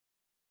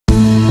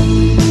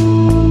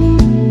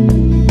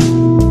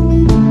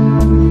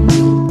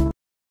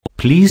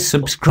Please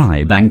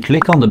subscribe and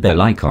click on the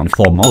bell icon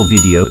for more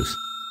videos.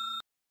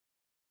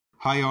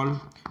 Hi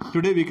all,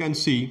 today we can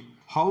see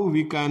how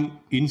we can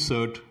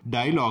insert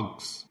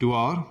dialogues to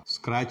our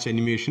Scratch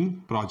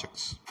animation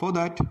projects. For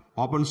that,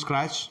 open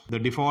Scratch. The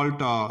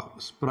default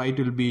sprite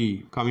will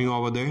be coming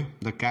over there,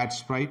 the cat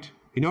sprite.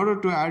 In order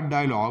to add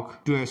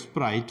dialogue to a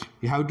sprite,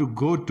 you have to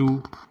go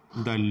to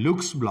the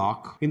looks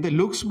block. In the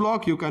looks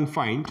block, you can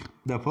find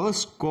the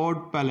first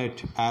code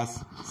palette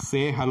as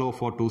say hello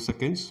for 2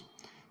 seconds.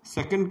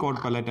 Second code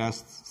palette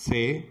as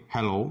say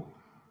hello.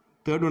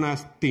 Third one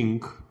as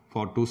think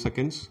for 2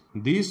 seconds.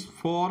 These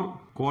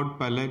 4 code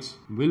palettes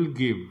will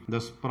give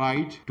the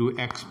sprite to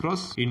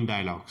express in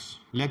dialogues.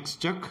 Let's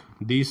check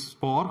these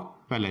 4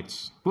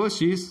 palettes.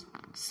 First is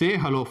say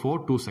hello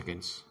for 2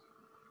 seconds.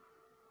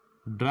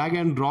 Drag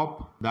and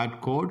drop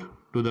that code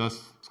to the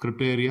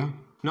script area.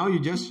 Now you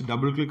just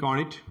double click on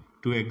it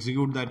to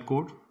execute that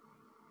code.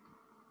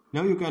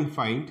 Now you can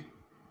find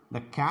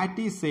the cat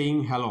is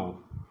saying hello.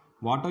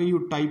 Whatever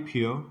you type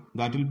here,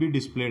 that will be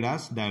displayed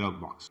as dialog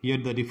box. Here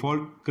the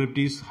default script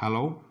is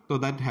hello, so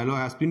that hello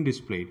has been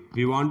displayed.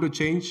 We want to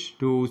change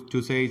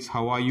to say it's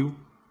how are you.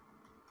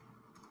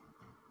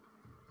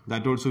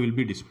 That also will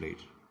be displayed.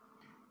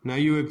 Now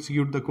you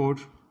execute the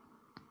code.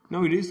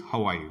 Now it is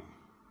how are you.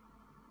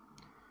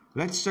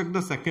 Let's check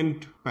the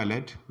second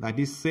palette, that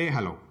is say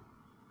hello.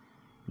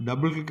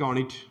 Double click on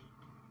it.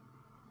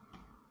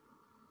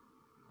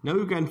 Now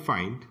you can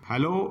find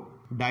hello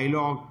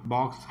dialog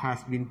box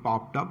has been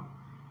popped up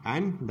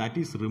and that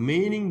is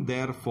remaining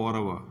there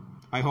forever.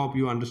 I hope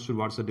you understood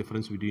what's the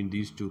difference between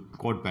these two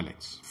code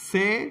palettes.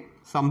 Say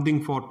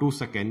something for 2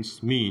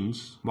 seconds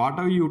means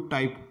whatever you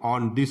type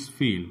on this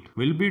field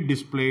will be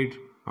displayed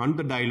on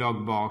the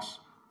dialog box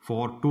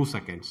for 2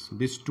 seconds.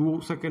 This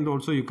 2 seconds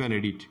also you can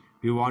edit.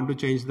 If you want to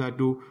change that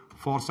to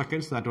 4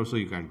 seconds, that also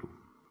you can do.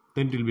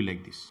 Then it will be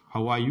like this.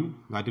 How are you?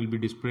 That will be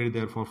displayed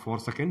there for 4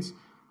 seconds.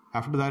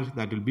 After that,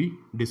 that will be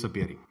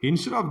disappearing.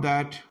 Instead of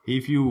that,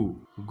 if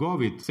you go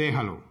with say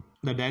hello,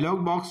 the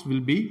dialog box will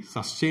be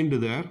sustained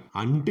there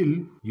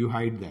until you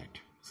hide that.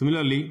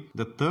 Similarly,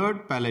 the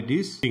third palette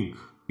is think.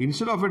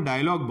 Instead of a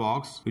dialog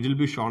box, it will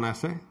be shown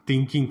as a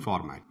thinking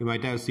format. You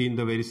might have seen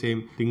the very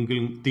same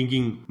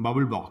thinking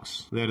bubble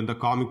box there in the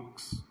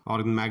comics or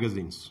in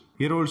magazines.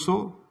 Here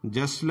also,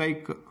 just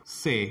like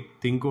say,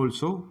 think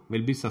also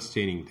will be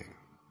sustaining there.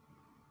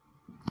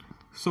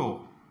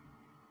 So,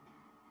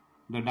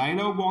 the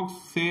dialog box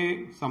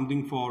say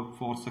something for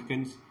 4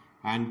 seconds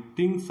and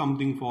think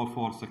something for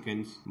 4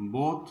 seconds.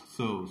 Both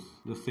serves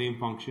the same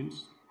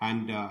functions,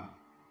 and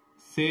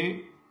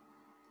say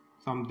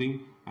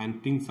something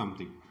and think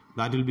something.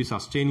 That will be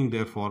sustaining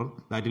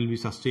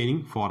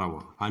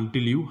forever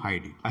until you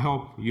hide it. I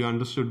hope you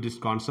understood this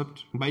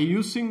concept. By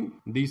using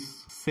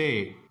these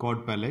say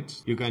code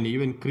palettes, you can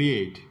even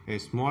create a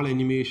small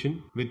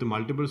animation with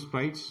multiple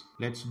sprites.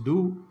 Let's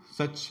do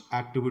such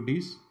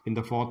activities in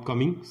the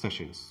forthcoming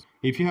sessions.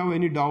 If you have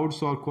any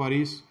doubts or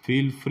queries,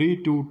 feel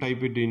free to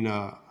type it in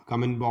a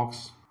comment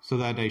box so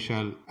that I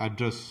shall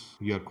address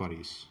your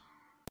queries.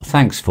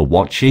 Thanks for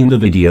watching the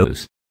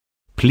videos.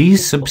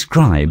 Please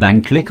subscribe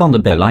and click on the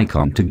bell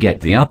icon to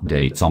get the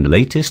updates on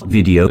latest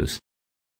videos.